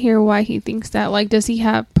would want to hear why he thinks that. Like, does he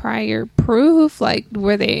have prior proof? Like,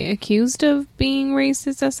 were they accused of being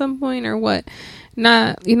racist at some point, or what?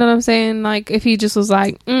 Not, you know what I'm saying? Like, if he just was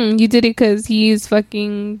like, you did it because he's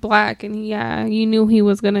fucking black, and you knew he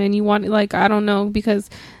was gonna, and you wanted, like, I don't know, because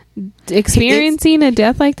experiencing a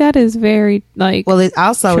death like that is very, like, well, it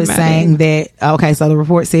also traumatic. Is saying that so the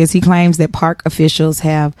report says he claims that park officials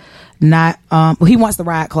have not he wants the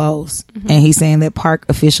ride closed, and he's saying that park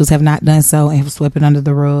officials have not done so and have swept it under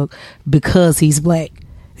the rug because he's black.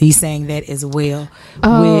 He's saying that as well.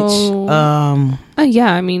 Yeah,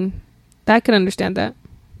 I mean, I can understand that.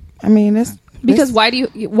 I mean, that's because why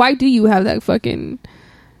do you have that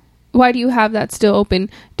still open?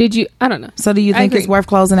 I don't know. So do you think it's worth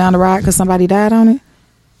closing down the ride because somebody died on it?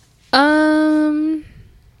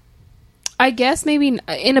 I guess maybe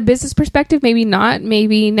in a business perspective, maybe not.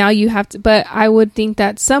 Maybe now you have to, but I would think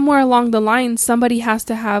that somewhere along the line, somebody has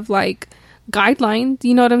to have like guidelines.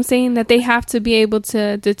 You know what I'm saying? That they have to be able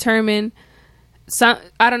to determine some,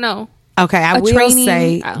 I don't know. Okay, I will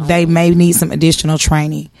say they may need some additional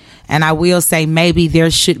training. And I will say maybe there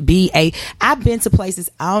should be I've been to places,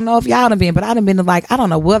 I don't know if y'all done been, but I done been to, like, I don't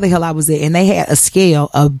know where the hell I was at, and they had a scale,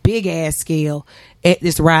 a big ass scale at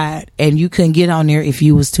this ride, and you couldn't get on there if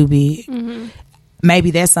you was too big. Mm-hmm.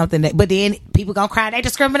 Maybe that's something that, but then people gonna cry, they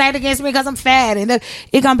discriminate against me because I'm fat, and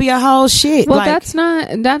it gonna be a whole shit. Well, like, that's not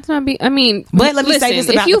I mean, but let me say this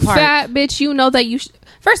about if you fat, bitch, you know that you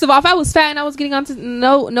first of all, if I was fat and I was getting onto,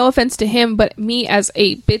 no offense to him, but me as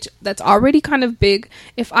a bitch that's already kind of big,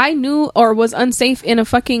 if I knew or was unsafe in a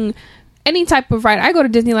fucking any type of ride, I go to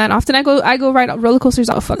Disneyland often. I go ride roller coasters.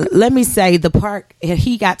 Oh, fuck. Let me say, the park,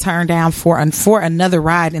 he got turned down for another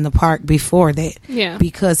ride in the park before that. Yeah,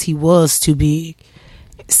 because he was too big.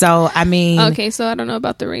 So I mean, okay, so I don't know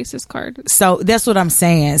about the racist card. So that's what I'm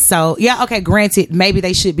saying. So yeah, okay, granted, maybe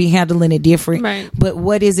they should be handling it different, right? But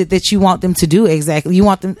what is it that you want them to do exactly? You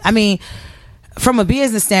want them, I mean, from a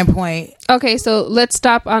business standpoint. Okay, so let's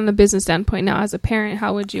stop on the business standpoint now. As a parent,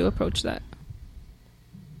 how would you approach that?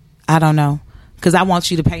 I don't know, because I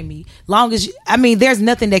want you to pay me. Long as I mean, there's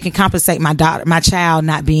nothing that can compensate my child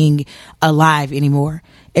not being alive anymore.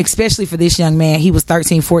 especially for this young man. He was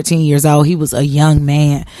 13, 14 years old. He was a young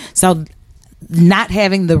man. So not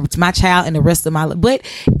having my child and the rest of my life. But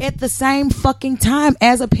at the same fucking time,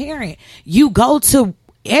 as a parent, you go to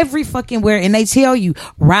every fucking where and they tell you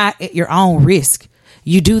ride at your own risk.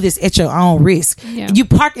 You do this at your own risk. Yeah. You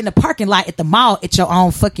park in the parking lot at the mall at your own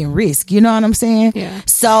fucking risk. You know what I'm saying? Yeah.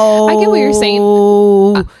 So I get what you're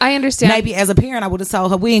saying. I understand. Maybe as a parent, I would have told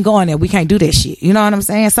her, we ain't going there. We can't do that shit. You know what I'm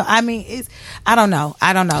saying? So I mean, I don't know.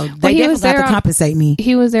 They definitely got to compensate me.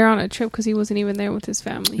 He was there on a trip because he wasn't even there with his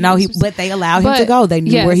family. No, but they allowed him to go. They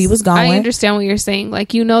knew where he was going. I understand what you're saying.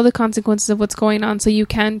 Like, you know the consequences of what's going on, so you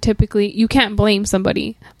can't blame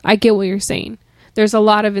somebody. I get what you're saying. There's a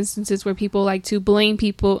lot of instances where people like to blame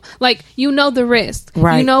people. Like, you know the risk.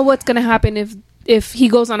 Right. You know what's going to happen if he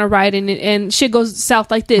goes on a ride and shit goes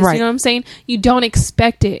south like this. Right. You know what I'm saying? You don't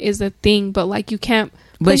expect it is a thing, but like you can't.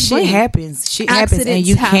 But shit happens. Shit happens, and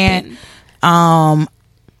you can't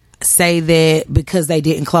say that because they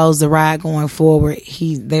didn't close the ride going forward,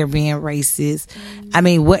 they're being racist. I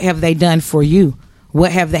mean, what have they done for you?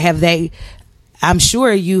 What have they? I'm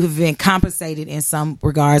sure you have been compensated in some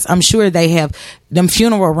regards. I'm sure they have them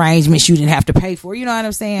funeral arrangements you didn't have to pay for. You know what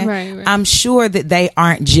I'm saying? Right. I'm sure that they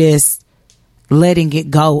aren't just letting it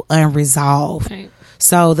go unresolved. Right.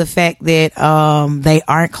 So the fact that they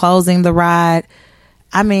aren't closing the ride,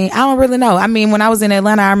 I mean, I don't really know. I mean, when I was in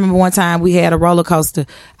Atlanta, I remember one time we had a roller coaster.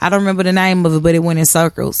 I don't remember the name of it, but it went in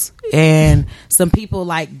circles. And some people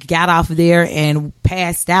like got off there and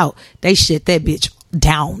passed out. They shut that bitch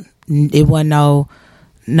down. It wasn't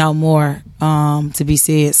no more to be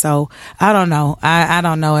said. So I don't know. I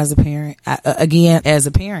don't know as a parent. As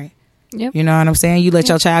a parent, yep. You know what I'm saying? You let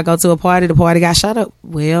your child go to a party, the party got shut up.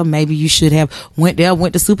 Well, maybe you should have went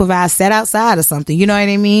to supervise, sat outside or something. You know what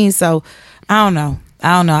I mean? So I don't know.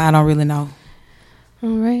 I don't really know. All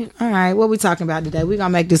right. What we talking about today? We're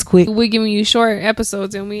gonna make this quick. We're giving you short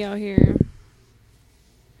episodes and we out here.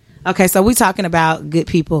 Okay, so we talking about good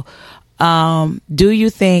people. Do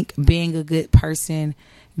you think being a good person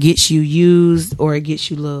gets you used or it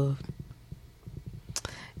gets you loved?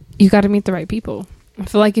 You got to meet the right people. I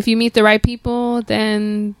feel like if you meet the right people,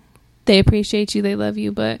 then they appreciate you, they love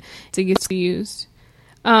you, but it gets you used.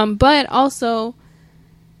 But also,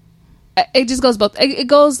 it just goes both. It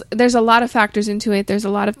goes. There's a lot of factors into it. There's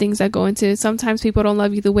a lot of things that go into it. Sometimes people don't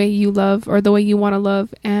love you the way you love or the way you want to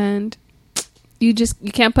love, and you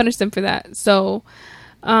can't punish them for that. So.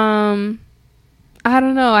 I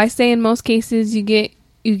don't know. I say in most cases you get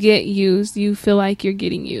used. You feel like you're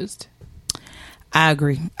getting used. I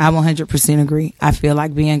agree. I 100% agree. I feel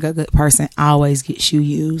like being a good person always gets you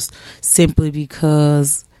used simply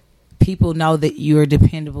because people know that you're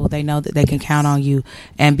dependable. They know that they can count on you.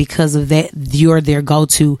 And because of that, you're their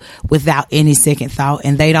go-to without any second thought.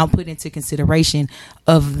 And they don't put into consideration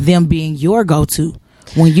of them being your go-to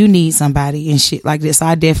when you need somebody and shit like this. So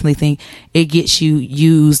I definitely think it gets you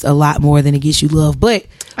used a lot more than it gets you loved. But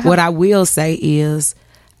what I will say is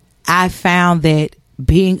I found that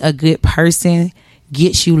being a good person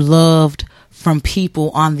gets you loved from people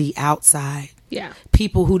on the outside. Yeah.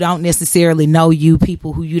 People who don't necessarily know you,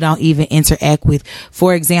 people who you don't even interact with.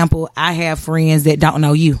 For example, I have friends that don't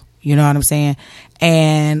know you. You know what I'm saying?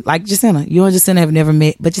 And like Jacinta, you and Jacinta have never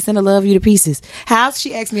met, but Jacinta love you to pieces.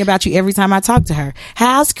 She asks me about you every time I talk to her.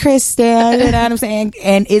 How's Krista? You know what I'm saying?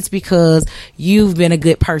 And it's because you've been a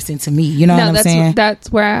good person to me. You know what I'm saying?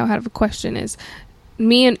 That's where I have a question is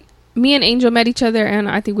me and Angel met each other and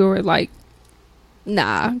I think we were like,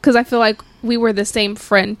 nah, because I feel like we were the same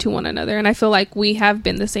friend to one another. And I feel like we have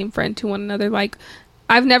been the same friend to one another. Like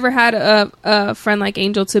I've never had a friend like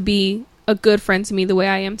Angel to be a good friend to me the way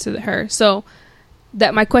I am to her. So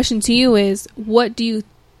that my question to you is, what do you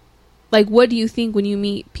think when you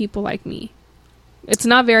meet people like me? It's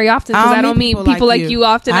not very often because I don't meet people like you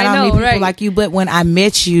often. I know, meet people like you, but when I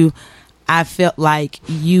met you, I felt like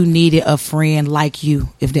you needed a friend like you,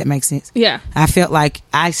 if that makes sense. Yeah. I felt like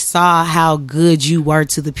I saw how good you were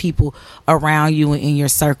to the people around you and in your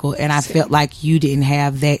circle, and I felt like you didn't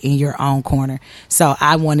have that in your own corner. So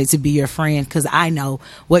I wanted to be your friend because I know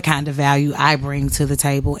what kind of value I bring to the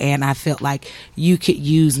table, and I felt like you could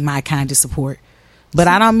use my kind of support. But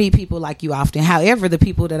I don't meet people like you often. However, the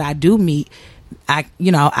people that I do meet, I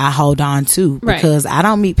hold on to because I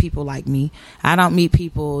don't meet people like me. I don't meet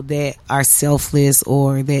people that are selfless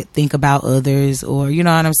or that think about others, or you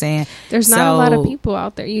know what I'm saying? There's not a lot of people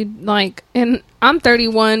out there. You like, and I'm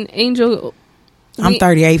 31, Angel. I'm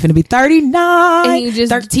 38, finna be 39. And you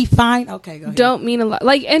just 30 fine. Okay, go ahead. Don't mean a lot.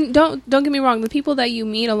 Like, and don't get me wrong. The people that you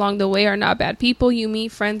meet along the way are not bad people. You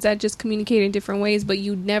meet friends that just communicate in different ways, but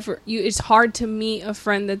it's hard to meet a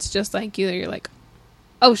friend that's just like you. That you're like,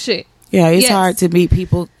 Oh shit. Yeah, it's hard to meet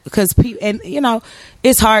people because and you know,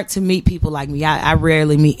 it's hard to meet people like me. I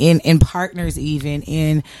rarely meet in partners, even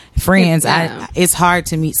in friends. It's hard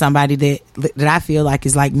to meet somebody that I feel like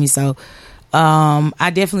is like me. So,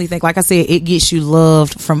 I definitely think, like I said, it gets you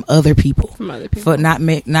loved from other people. For not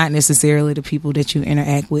necessarily the people that you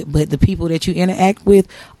interact with, but the people that you interact with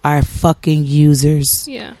are fucking users.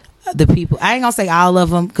 Yeah. The people, I ain't gonna say all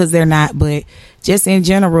of them because they're not, but just in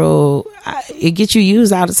general, it gets you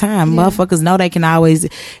used all the time. Yeah. Motherfuckers know they can always,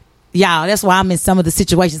 y'all, that's why I'm in some of the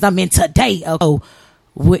situations I'm in today. Oh,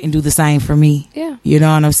 wouldn't do the same for me. Yeah. You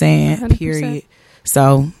know what I'm saying? 100%. Period.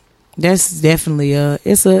 So that's definitely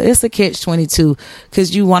it's a catch-22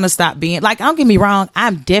 because you want to stop being like, don't get me wrong,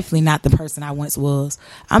 I'm definitely not the person I once was.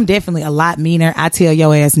 I'm definitely a lot meaner. I tell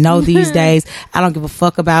your ass no these days. I don't give a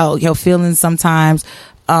fuck about your feelings sometimes.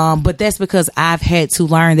 But that's because I've had to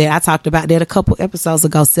learn that. I talked about that a couple episodes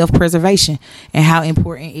ago, self-preservation and how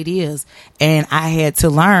important it is. And I had to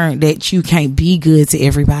learn that you can't be good to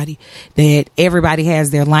everybody, that everybody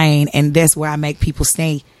has their lane. And that's where I make people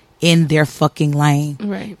stay in their fucking lane.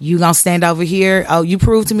 Right. You gonna stand over here. Oh, you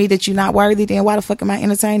prove to me that you're not worthy. Then why the fuck am I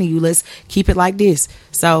entertaining you? Let's keep it like this.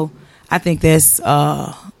 So I think that's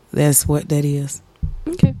what that is.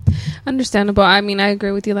 Okay, understandable. I mean, I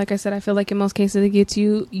agree with you. Like I said, I feel like in most cases it gets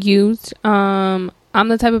you used. I'm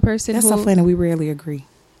the type of person that's so funny. We rarely agree.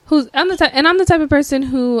 I'm the type of person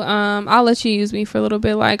who I'll let you use me for a little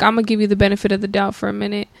bit. Like, I'm gonna give you the benefit of the doubt for a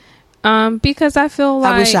minute, because I feel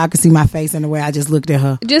like I wish I could see my face in the way I just looked at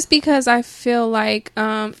her. Just because I feel like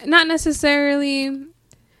not necessarily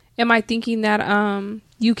am I thinking that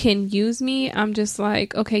you can use me. I'm just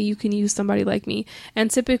like, okay, you can use somebody like me.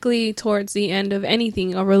 And typically towards the end of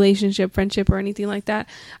anything, a relationship, friendship, or anything like that,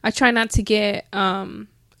 I try not to get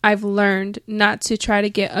I've learned not to try to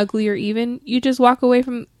get ugly or even. You just walk away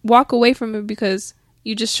from it because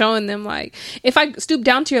you just showing them, like, if I stoop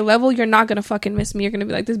down to your level, you're not gonna fucking miss me. You're gonna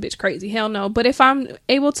be like, this bitch crazy. Hell no. But if I'm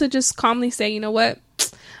able to just calmly say, you know what,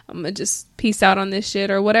 I'm gonna just peace out on this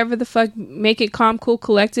shit or whatever the fuck, make it calm, cool,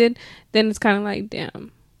 collected, then it's kind of like,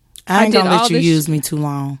 damn, I ain't gonna let you use me too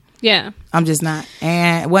long. Yeah, I'm just not.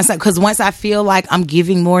 And once I feel like I'm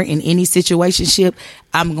giving more in any situationship,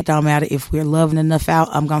 don't matter if we're loving enough out,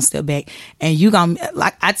 I'm gonna step back. And you gonna,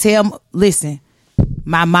 like I tell, listen,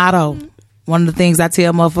 my motto, one of the things I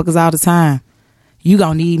tell motherfuckers all the time, you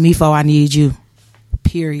gonna need me before I need you.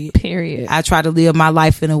 Period. I try to live my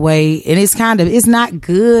life in a way, and it's not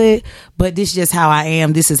good, but this is just how I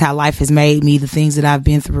am. This is how life has made me, the things that I've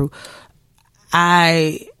been through.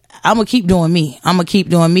 I'm gonna keep doing me. I'm gonna keep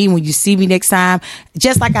doing me. When you see me next time,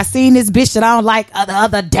 just like I seen this bitch that I don't like the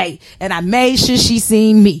other day, and I made sure she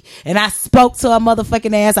seen me, and I spoke to her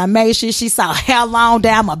motherfucking ass. I made sure she saw how long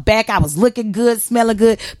down my back I was looking good, smelling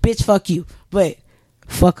good. Bitch, fuck you, but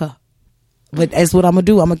fuck her. But that's what I'm gonna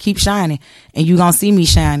do. I'm gonna keep shining, and you gonna see me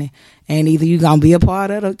shining, and either you gonna be a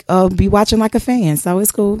part of it or be watching like a fan. So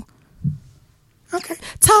it's cool. Okay,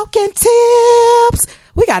 talking tips.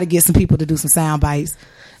 We got to get some people to do some sound bites.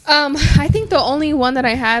 I think the only one that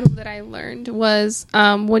I had that I learned was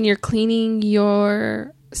when you're cleaning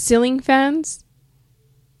your ceiling fans,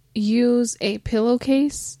 use a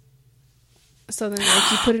pillowcase. So then,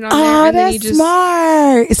 like, you put it on there, and then you just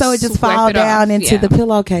smart. So it just fall down into the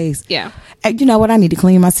pillowcase. Yeah. You know what? I need to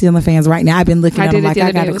clean my ceiling fans right now. I've been looking at them like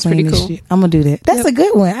I gotta clean this shit. I'm gonna do that. That's a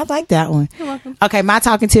good one. I like that one. You're welcome. Okay, my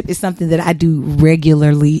talking tip is something that I do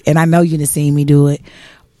regularly, and I know you've seen me do it.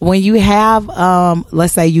 When you have,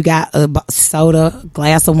 let's say you got a soda,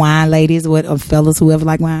 glass of wine, ladies, or fellas, whoever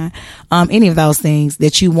like wine, any of those things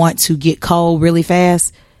that you want to get cold really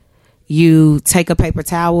fast, you take a paper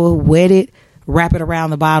towel, wet it, wrap it around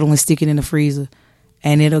the bottle, and stick it in the freezer,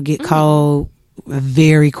 and it'll get cold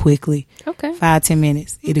very quickly. Okay. 5-10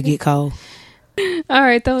 minutes, it'll get cold. All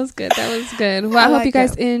right, that was good. Well, I hope you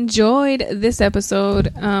guys enjoyed this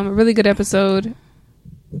episode. A really good episode.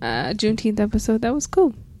 Juneteenth episode. That was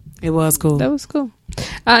cool. It was cool. That was cool.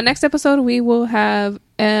 Next episode, we will have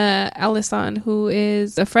Alice on, who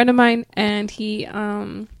is a friend of mine, and we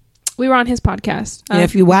were on his podcast.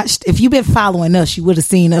 If you've been following us, you would have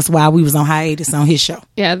seen us while we was on hiatus on his show.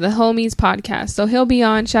 Yeah, the Homies podcast. So he'll be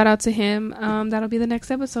on. Shout out to him. That'll be the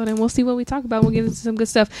next episode, and we'll see what we talk about. We'll get into some good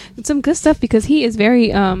stuff. Some good stuff because he is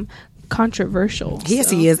very controversial. Yes,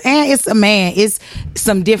 he is, and it's a man. It's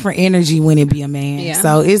some different energy when it be a man. Yeah.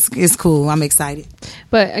 So it's cool. I'm excited.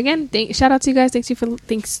 But again, shout out to you guys. Thanks you for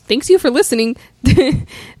listening.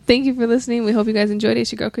 Thank you for listening. We hope you guys enjoyed it.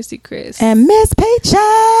 It's your girl Christy Chris and Miss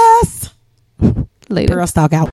Peaches. Later. Girl, stalk out.